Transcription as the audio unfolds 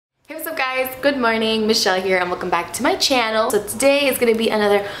guys, good morning. Michelle here and welcome back to my channel. So today is going to be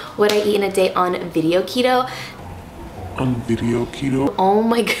another what I eat in a day on video keto. On video keto? Oh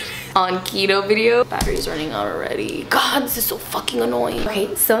my god. On keto video. Battery's running out already. God, this is so fucking annoying.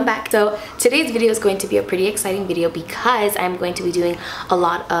 Okay, so I'm back. So today's video is going to be a pretty exciting video because I'm going to be doing a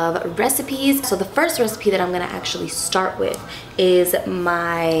lot of recipes. So the first recipe that I'm gonna actually start with is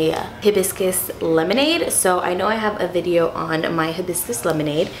my hibiscus lemonade. So I know I have a video on my hibiscus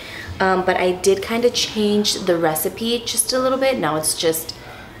lemonade, but I did kind of change the recipe just a little bit. Now it's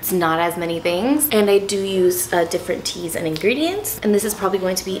not as many things, and I do use different teas and ingredients, and this is probably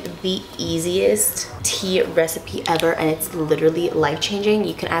going to be the easiest tea recipe ever, and it's literally life-changing.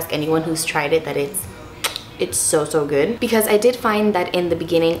 You can ask anyone who's tried it that it's so good, because I did find that in the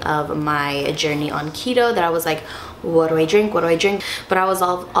beginning of my journey on keto that I was like, what do I drink, but I was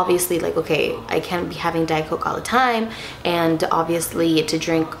obviously like, okay, I can't be having Diet Coke all the time, and obviously to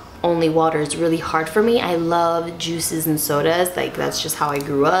drink only water is really hard for me. I love juices and sodas, like that's just how I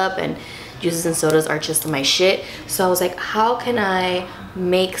grew up, and juices and sodas are just my shit. So I was like, how can I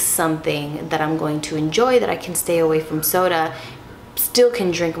make something that I'm going to enjoy, that I can stay away from soda, still can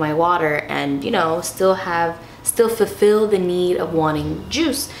drink my water, and you know, still fulfill the need of wanting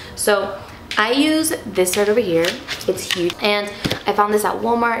juice. So I use this right over here. It's huge, and I found this at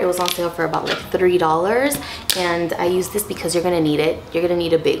Walmart. It was on sale for about like $3, and I use this because you're gonna need it. You're gonna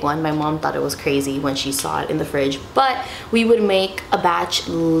need a big one. My mom thought it was crazy when she saw it in the fridge, but we would make a batch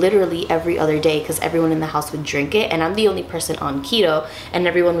literally every other day because everyone in the house would drink it, and I'm the only person on keto, and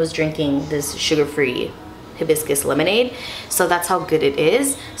everyone was drinking this sugar-free hibiscus lemonade. So that's how good it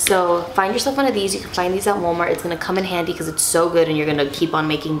is. So find yourself one of these. You can find these at Walmart. It's gonna come in handy because it's so good, and you're gonna keep on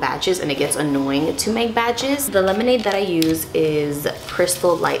making batches, and it gets annoying to make batches. The lemonade that I use is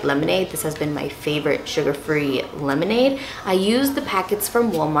Crystal Light Lemonade. This has been my favorite sugar-free lemonade. I use the packets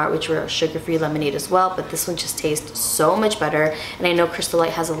from Walmart, which were sugar-free lemonade as well, but this one just tastes so much better, and I know Crystal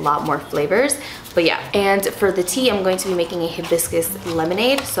Light has a lot more flavors. But yeah, and for the tea, I'm going to be making a hibiscus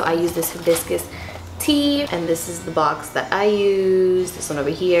lemonade. So I use this hibiscus tea, and this is the box that I use, this one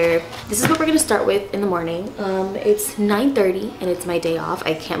over here. This is what we're gonna start with in the morning. It's 9:30 and it's my day off.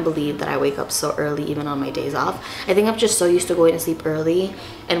 I can't believe that I wake up so early even on my days off. I think I'm just so used to going to sleep early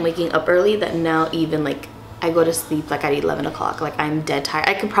and waking up early that now even like I go to sleep like at 11 o'clock. Like I'm dead tired.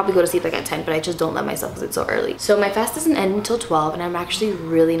 I could probably go to sleep like at 10, but I just don't let myself because it's so early. So my fast doesn't end until 12, and I'm actually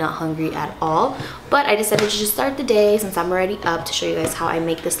really not hungry at all. But I decided to just start the day since I'm already up to show you guys how I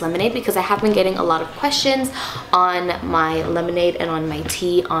make this lemonade, because I have been getting a lot of questions on my lemonade and on my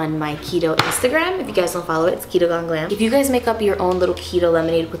tea on my keto Instagram. If you guys don't follow it, it's Keto Gone Glam. If you guys make up your own little keto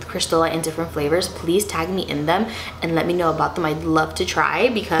lemonade with Crystal Light and different flavors, please tag me in them and let me know about them. I'd love to try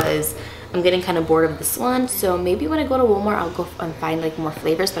because I'm getting kind of bored of this one. So maybe when I go to Walmart, I'll go and find like more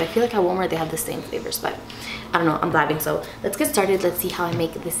flavors, but I feel like at Walmart they have the same flavors, but I don't know, I'm blabbing. So let's get started. Let's see how I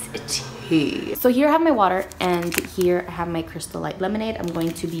make this tea. So here I have my water, and here I have my Crystal Light lemonade. I'm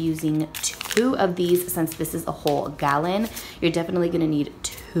going to be using 2 of these since this is a whole gallon. You're definitely gonna need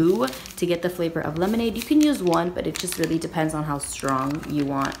 2 to get the flavor of lemonade. You can use 1, but it just really depends on how strong you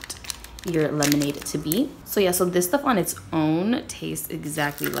want your lemonade to be. So yeah, so this stuff on its own tastes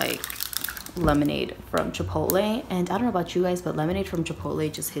exactly like lemonade from Chipotle, and I don't know about you guys, but lemonade from Chipotle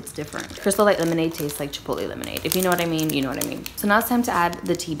just hits different. Crystal Light lemonade tastes like Chipotle lemonade. If you know what I mean, you know what I mean. So now it's time to add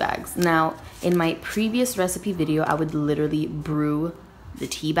the tea bags. Now in my previous recipe video, I would literally brew the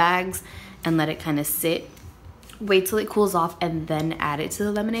tea bags and let it kind of sit, wait till it cools off, and then add it to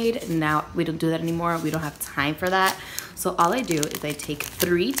the lemonade. Now we don't do that anymore. We don't have time for that. So all I do is I take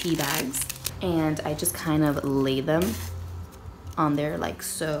 3 tea bags and I just kind of lay them on there like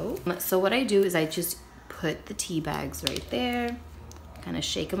so. So what I do is I just put the tea bags right there, kind of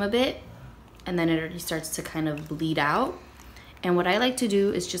shake them a bit, and then it already starts to kind of bleed out. And what I like to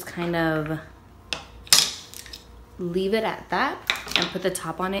do is just kind of leave it at that and put the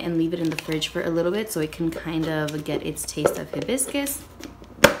top on it and leave it in the fridge for a little bit so it can kind of get its taste of hibiscus.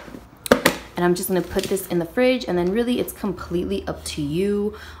 And I'm just gonna put this in the fridge, and then really it's completely up to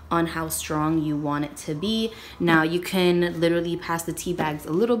you on how strong you want it to be. Now you can literally pass the tea bags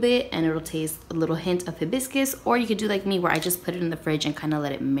a little bit and it'll taste a little hint of hibiscus, or you could do like me where I just put it in the fridge and kind of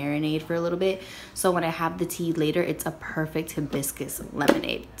let it marinate for a little bit. So when I have the tea later, it's a perfect hibiscus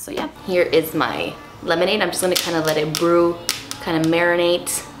lemonade. So yeah, here is my lemonade. I'm just gonna kind of let it brew, kind of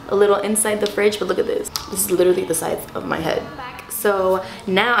marinate a little inside the fridge, but look at this. This is literally the size of my head. So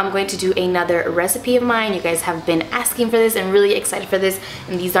now I'm going to do another recipe of mine. You guys have been asking for this and really excited for this,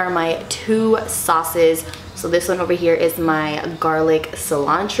 and these are my 2 sauces. So this one over here is my garlic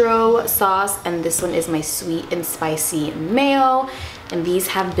cilantro sauce, and this one is my sweet and spicy mayo. And these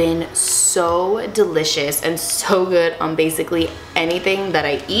have been so so delicious and so good on basically anything that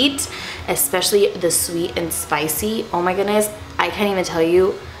I eat, especially the sweet and spicy. Oh my goodness, I can't even tell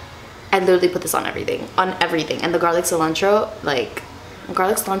you. I literally put this on everything, and the garlic cilantro, like,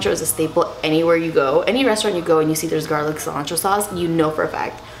 garlic cilantro is a staple anywhere you go. Any restaurant you go and you see there's garlic cilantro sauce, you know for a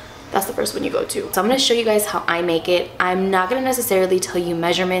fact that's the first one you go to. So I'm gonna show you guys how I make it. I'm not gonna necessarily tell you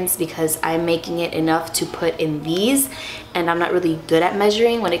measurements because I'm making it enough to put in these, and I'm not really good at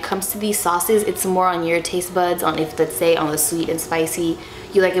measuring. When it comes to these sauces, it's more on your taste buds, on if, let's say, on the sweet and spicy,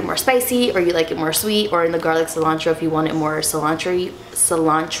 you like it more spicy or you like it more sweet, or in the garlic cilantro if you want it more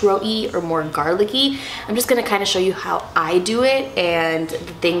cilantro-y or more garlicky. I'm just gonna kind of show you how I do it and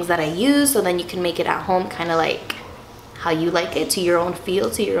the things that I use, so then you can make it at home kind of like how you like it, to your own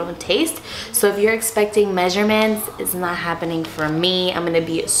feel, to your own taste. So if you're expecting measurements, it's not happening for me. I'm gonna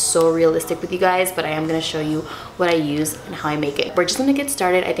be so realistic with you guys, but I am gonna show you what I use and how I make it. We're just gonna get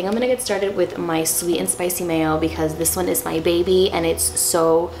started. I think I'm gonna get started with my sweet and spicy mayo because this one is my baby and it's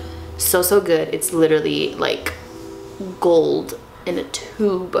so good. It's literally like gold in a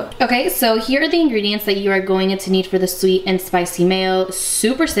tube. Okay, so here are the ingredients that you are going to need for the sweet and spicy mayo.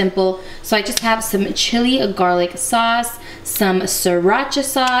 Super simple. So I just have some chili garlic sauce, some sriracha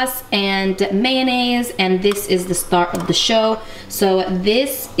sauce, and mayonnaise, and this is the star of the show. So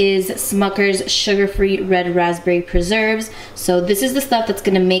this is Smucker's sugar-free red raspberry preserves. So this is the stuff that's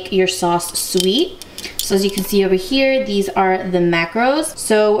gonna make your sauce sweet. So as you can see over here, these are the macros.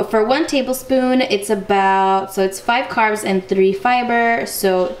 So for 1 tablespoon, it's 5 carbs and 3 fiber.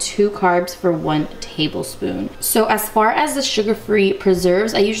 So 2 carbs for 1 tablespoon. So as far as the sugar-free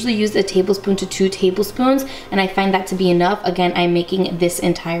preserves, I usually use a tablespoon to 2 tablespoons, and I find that to be enough. Again, I'm making this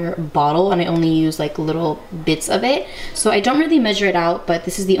entire bottle and I only use like little bits of it. So I don't really measure it out, but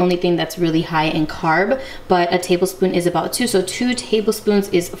this is the only thing that's really high in carb, but a tablespoon is about 2. So 2 tablespoons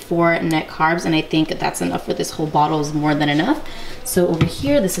is 4 net carbs, and I think that's enough for this whole bottle, is more than enough. So over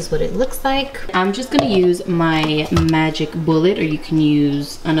here, this is what it looks like. I'm just gonna use my magic bullet, or you can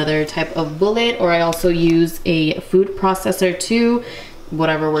use another type of bullet, or I also use a food processor too.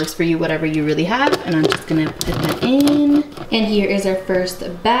 Whatever works for you, whatever you really have. And I'm just gonna put that in. And here is our first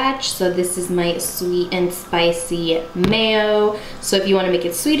batch. So this is my sweet and spicy mayo. So if you wanna make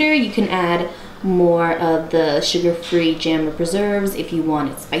it sweeter, you can add more of the sugar-free jam or preserves. If you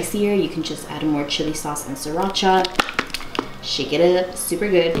want it spicier, you can just add more chili sauce and sriracha. Shake it up, super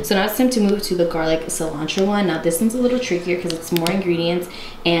good. So now it's time to move to the garlic cilantro one. Now this one's a little trickier because it's more ingredients,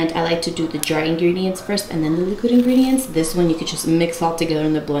 and I like to do the dry ingredients first and then the liquid ingredients. This one you could just mix all together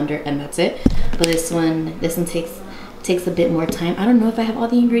in the blender and that's it. But this one takes a bit more time. I don't know if I have all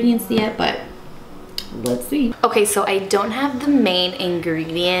the ingredients yet, but let's see. Okay, so I don't have the main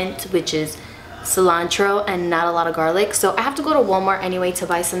ingredient, which is cilantro and not a lot of garlic, so I have to go to Walmart anyway to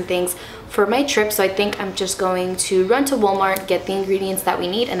buy some things for my trip. So I think I'm just going to run to Walmart, get the ingredients that we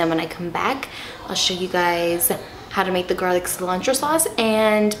need, and then when I come back I'll show you guys how to make the garlic cilantro sauce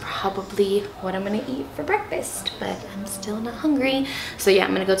and probably what I'm gonna eat for breakfast, but I'm still not hungry. So yeah,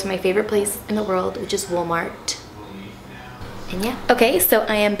 I'm gonna go to my favorite place in the world, which is Walmart. And yeah, okay, so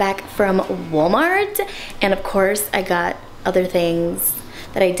I am back from Walmart, and of course I got other things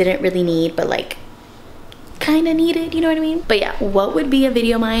that I didn't really need, but like kind of needed, you know what I mean? But yeah, what would be a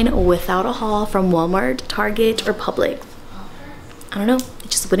video mine without a haul from Walmart, Target, or Publix? I don't know, it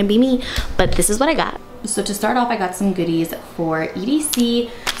just wouldn't be me, but this is what I got. So to start off, I got some goodies for EDC.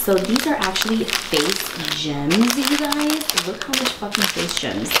 So these are actually face gems, you guys. Look how much fucking face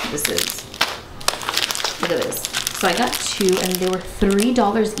gems this is. Look at this. So I got 2 and they were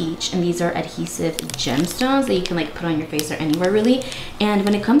 $3 each, and these are adhesive gemstones that you can like put on your face or anywhere really. And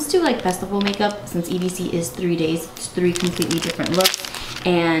when it comes to like festival makeup, since EDC is 3 days, it's 3 completely different looks,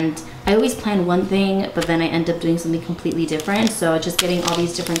 and I always plan one thing but then I end up doing something completely different. So just getting all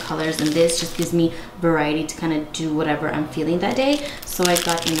these different colors, and this just gives me variety to kind of do whatever I'm feeling that day. So I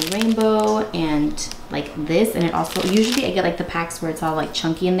got in rainbow and like this, and it also, usually I get like the packs where it's all like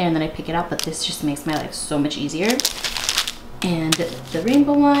chunky in there and then I pick it up, but this just makes my life so much easier. And the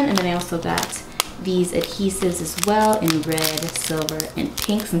rainbow one, and then I also got these adhesives as well in red, silver, and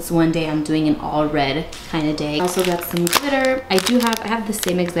pink, since one day I'm doing an all red kind of day. I also got some glitter. I have the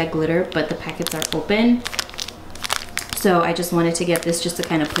same exact glitter, but the packets are open. So I just wanted to get this just to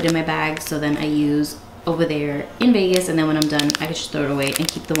kind of put in my bag, so then I use over there in Vegas, and then when I'm done I can just throw it away and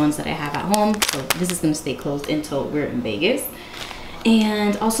keep the ones that I have at home. So this is gonna stay closed until we're in Vegas.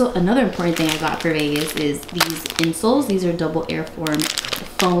 And also another important thing I got for Vegas is these insoles. These are double airfoam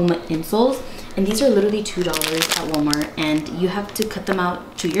foam insoles, and these are literally $2 at Walmart, and you have to cut them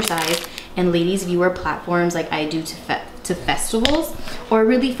out to your size. And ladies, if you wear platforms like I do to festivals or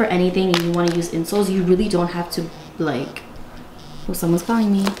really for anything and you want to use insoles, you really don't have to like, oh, someone's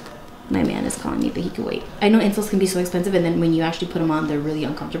calling me. My man is calling me, but he can wait. I know insoles can be so expensive, and then when you actually put them on, they're really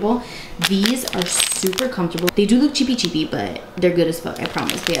uncomfortable. These are super comfortable. They do look cheapy, but they're good as fuck, I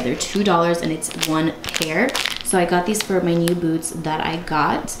promise. But yeah, they're $2 and it's 1 pair. So I got these for my new boots that I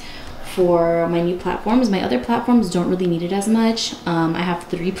got for my new platforms. My other platforms don't really need it as much. I have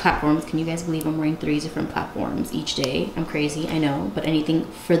 3 platforms. Can you guys believe I'm wearing 3 different platforms each day? I'm crazy, I know, but anything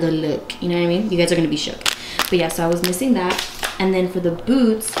for the look, you know what I mean? You guys are gonna be shook. But yeah, so I was missing that. And then for the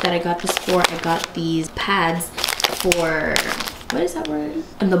boots that I got this for, I got these pads for, what is that word?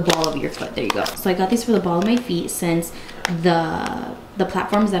 And the ball of your foot, there you go. So I got these for the ball of my feet since the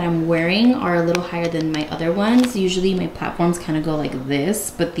platforms that I'm wearing are a little higher than my other ones. Usually my platforms kind of go like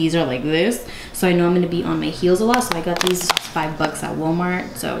this, but these are like this. So I know I'm gonna be on my heels a lot. So I got these $5 at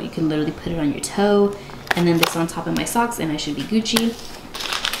Walmart. So you can literally put it on your toe. And then this on top of my socks and I should be Gucci.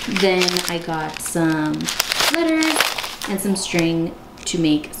 Then I got some glitters and some string to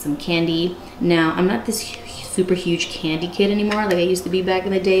make some candy. Now, I'm not this super huge candy kid anymore like I used to be back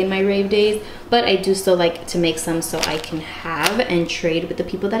in the day in my rave days, but I do still like to make some so I can have and trade with the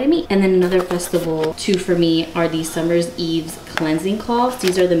people that I meet. And then another festival too for me are these Summer's Eve's cleansing cloths.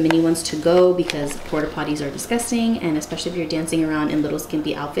 These are the mini ones to go because porta potties are disgusting, and especially if you're dancing around in little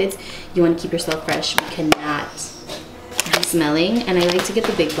skimpy outfits, you want to keep yourself fresh. You cannot be smelling, and I like to get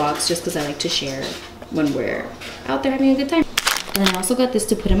the big box just because I like to share when we're out there having a good time. And then I also got this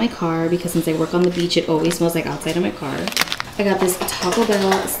to put in my car because since I work on the beach, it always smells like outside of my car. I got this Taco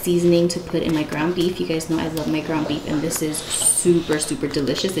Bell seasoning to put in my ground beef. You guys know I love my ground beef, and this is super, super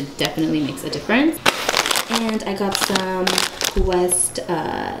delicious. It definitely makes a difference. And I got some Quest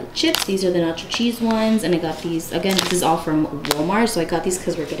chips. These are the nacho cheese ones. And I got these, again, this is all from Walmart. So I got these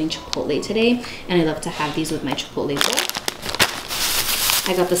because we're getting Chipotle today. And I love to have these with my Chipotle bowl.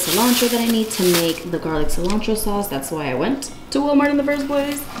 I got the cilantro that I need to make the garlic cilantro sauce. That's why I went to Walmart in the first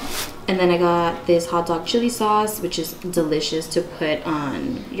place. And then I got this hot dog chili sauce, which is delicious to put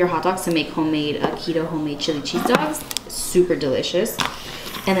on your hot dogs to make homemade keto homemade chili cheese dogs. Super delicious.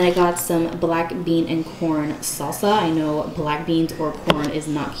 And then I got some black bean and corn salsa. I know black beans or corn is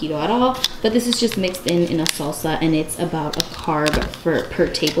not keto at all, but this is just mixed in a salsa, and it's about a carb per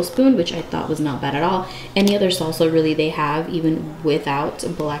tablespoon, which I thought was not bad at all. Any other salsa really they have, even without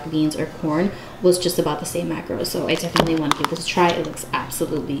black beans or corn, was just about the same macros. So I definitely want to give this a try. It looks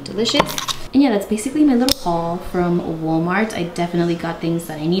absolutely delicious. And yeah, that's basically my little haul from Walmart. I definitely got things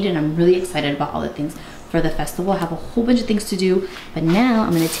that I needed. I'm really excited about all the things for the festival. I have a whole bunch of things to do, but now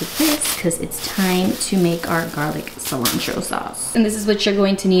I'm gonna take this because it's time to make our garlic cilantro sauce. And this is what you're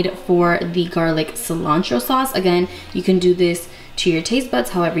going to need for the garlic cilantro sauce. Again, you can do this to your taste buds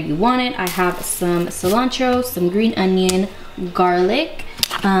however you want it. I have some cilantro, some green onion, garlic,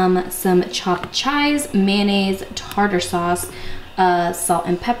 some chopped chives, mayonnaise, tartar sauce, salt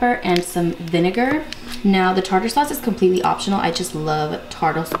and pepper, and some vinegar. Now the tartar sauce is completely optional. I just love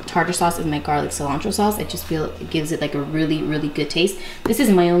tartar sauce in my garlic cilantro sauce. I just feel it gives it like a really, really good taste. This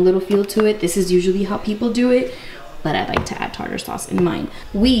is my own little feel to it. This is usually how people do it, but I like to add tartar sauce in mine.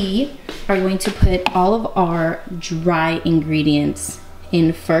 We are going to put all of our dry ingredients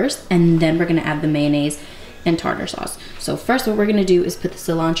in first, and then we're gonna add the mayonnaise and tartar sauce. So first what we're gonna do is put the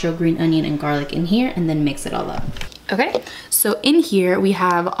cilantro, green onion, and garlic in here and then mix it all up. Okay, so in here we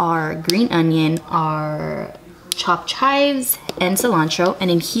have our green onion, our chopped chives, and cilantro.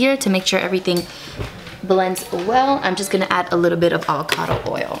 And in here, to make sure everything blends well, I'm just gonna add a little bit of avocado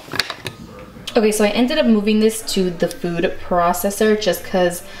oil. Okay, so I ended up moving this to the food processor just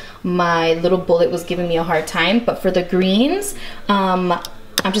because my little bullet was giving me a hard time. But for the greens,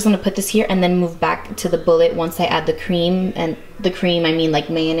 I'm just gonna put this here and then move back to the bullet once I add the cream. And the cream, I mean like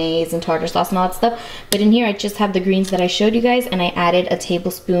mayonnaise and tartar sauce and all that stuff. But in here, I just have the greens that I showed you guys, and I added a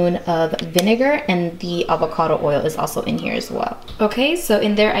tablespoon of vinegar, and the avocado oil is also in here as well. Okay, so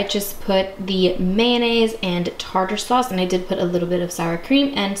in there, I just put the mayonnaise and tartar sauce, and I did put a little bit of sour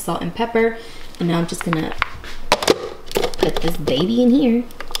cream and salt and pepper. And now I'm just gonna put this baby in here.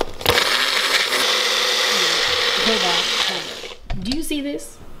 Do you see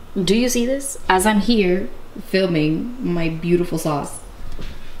this? Do you see this? As I'm here filming my beautiful sauce,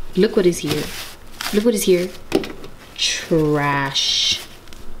 look what is here. Look what is here. Trash.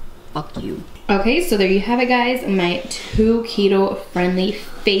 Fuck you. Okay, so there you have it, guys. My 2 keto-friendly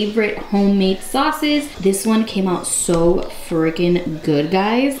favorite homemade sauces. This one came out so freaking good,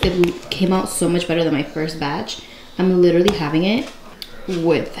 guys. It came out so much better than my first batch. I'm literally having it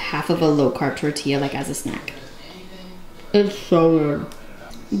with half of a low-carb tortilla, like as a snack. It's so good.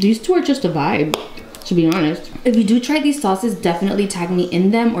 These two are just a vibe. to be honest. If you do try these sauces, definitely tag me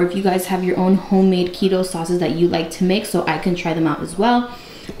in them, or if you guys have your own homemade keto sauces that you like to make so I can try them out as well.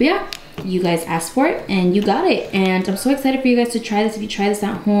 But yeah, you guys asked for it and you got it, and I'm so excited for you guys to try this. If you try this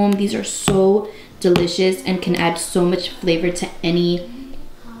at home, these are so delicious and can add so much flavor to any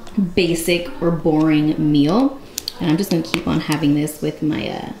basic or boring meal. And I'm just gonna keep on having this with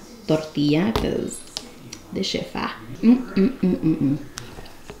my tortilla because this shit fat. Oh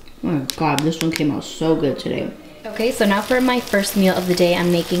my god, this one came out so good today. Okay, so now for my first meal of the day,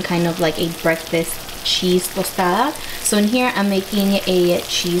 I'm making kind of like a breakfast cheese tostada. So in here, I'm making a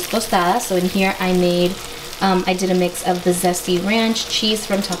cheese tostada. So in here, I did a mix of the zesty ranch cheese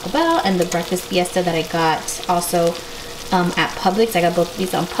from Taco Bell and the breakfast fiesta that I got also at Publix. I got both of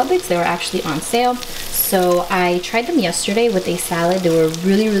these on Publix. They were actually on sale. So I tried them yesterday with a salad. They were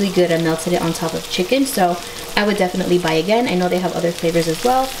really, really good. I melted it on top of chicken. So I would definitely buy again. I know they have other flavors as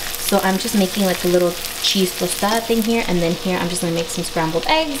well. So I'm just making like a little cheese tostada thing here. And then here I'm just gonna make some scrambled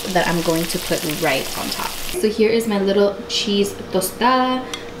eggs that I'm going to put right on top. So here is my little cheese tostada.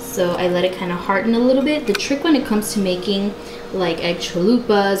 So I let it kind of harden a little bit. The trick when it comes to making like egg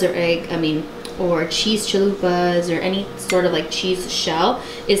chalupas or cheese chalupas or any sort of like cheese shell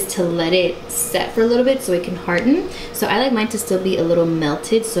is to let it set for a little bit so it can harden. So I like mine to still be a little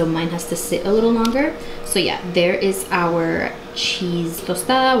melted, so mine has to sit a little longer. So yeah, there is our cheese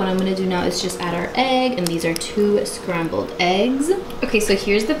tostada. What I'm gonna do now is just add our egg, and these are 2 scrambled eggs. Okay, so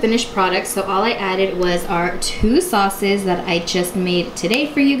here's the finished product. So all I added was our 2 sauces that I just made today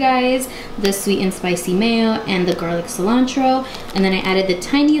for you guys, the sweet and spicy mayo and the garlic cilantro, and then I added the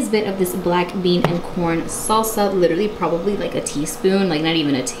tiniest bit of this black bean and corn salsa, literally probably like a teaspoon, like not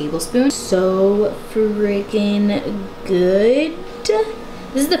even a tablespoon. So freaking good.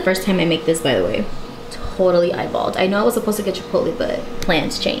 This is the first time I make this, by the way. Totally eyeballed. I know I was supposed to get Chipotle, but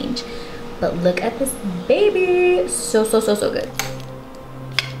plans change. But look at this baby. So good.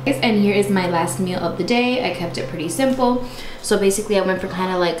 And here is my last meal of the day. I kept it pretty simple. So basically I went for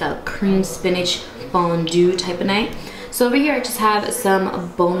kind of like a cream spinach fondue type of night. So over here I just have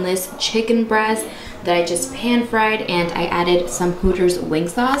some boneless chicken breast that I just pan fried, and I added some Hooters wing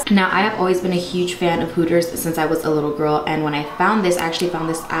sauce. Now I have always been a huge fan of Hooters since I was a little girl, and when I found this, I actually found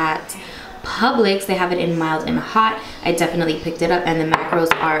this at Publix. They have it in mild and hot. I definitely picked it up, and the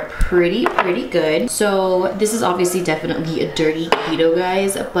macros are pretty good. So this is obviously definitely a dirty keto,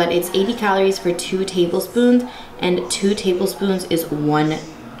 guys, but it's 80 calories for 2 tablespoons, and 2 tablespoons is 1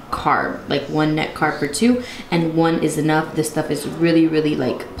 carb, like 1 net carb for 2, and 1 is enough. This stuff is really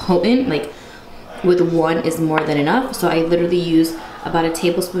like potent. Like with 1 is more than enough. So I literally use about a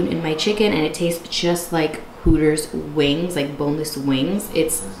tablespoon in my chicken, and it tastes just like Hooters wings, like boneless wings.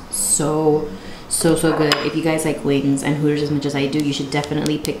 It's so good. If you guys like wings and Hooters as much as I do, you should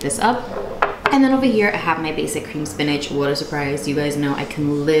definitely pick this up. And then over here I have my basic cream spinach. What a surprise. You guys know I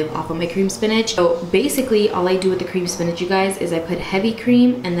can live off of my cream spinach. So basically all I do with the cream spinach, you guys, is I put heavy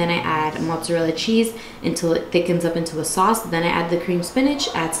cream, and then I add mozzarella cheese until it thickens up into a sauce. Then I add the cream spinach,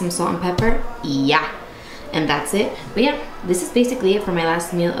 add some salt and pepper. Yeah, and that's it. But yeah, this is basically it for my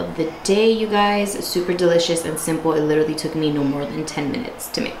last meal of the day, you guys. Super delicious and simple. It literally took me no more than 10 minutes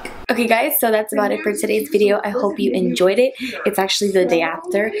to make. Okay guys, so that's about it for today's video. I hope you enjoyed it. It's actually the day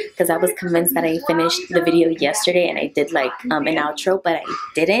after because I was convinced that I finished the video yesterday and I did like an outro, but I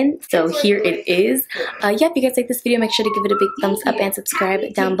didn't. So here it is. Yeah, if you guys like this video, make sure to give it a big thumbs up and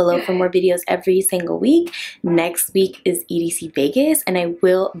subscribe down below for more videos every single week. Next week is EDC Vegas, and I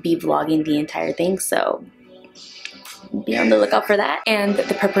will be vlogging the entire thing, so be on the lookout for that, and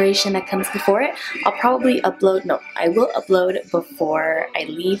the preparation that comes before it. I'll probably upload, no, I will upload before I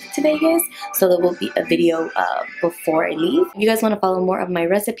leave to Vegas, so there will be a video before I leave. If you guys want to follow more of my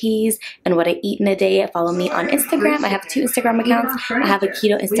recipes and what I eat in a day, follow me on Instagram. I have 2 Instagram accounts. I have a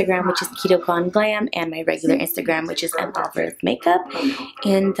keto Instagram, which is Keto Gone Glam, and my regular Instagram, which is Alvarez Makeup.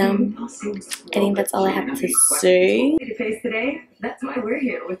 And I think that's all I have to say.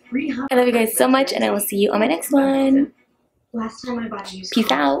 I love you guys so much, and I will see you on my next one. Last time I bought you.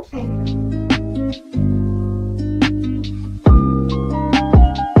 Peace out.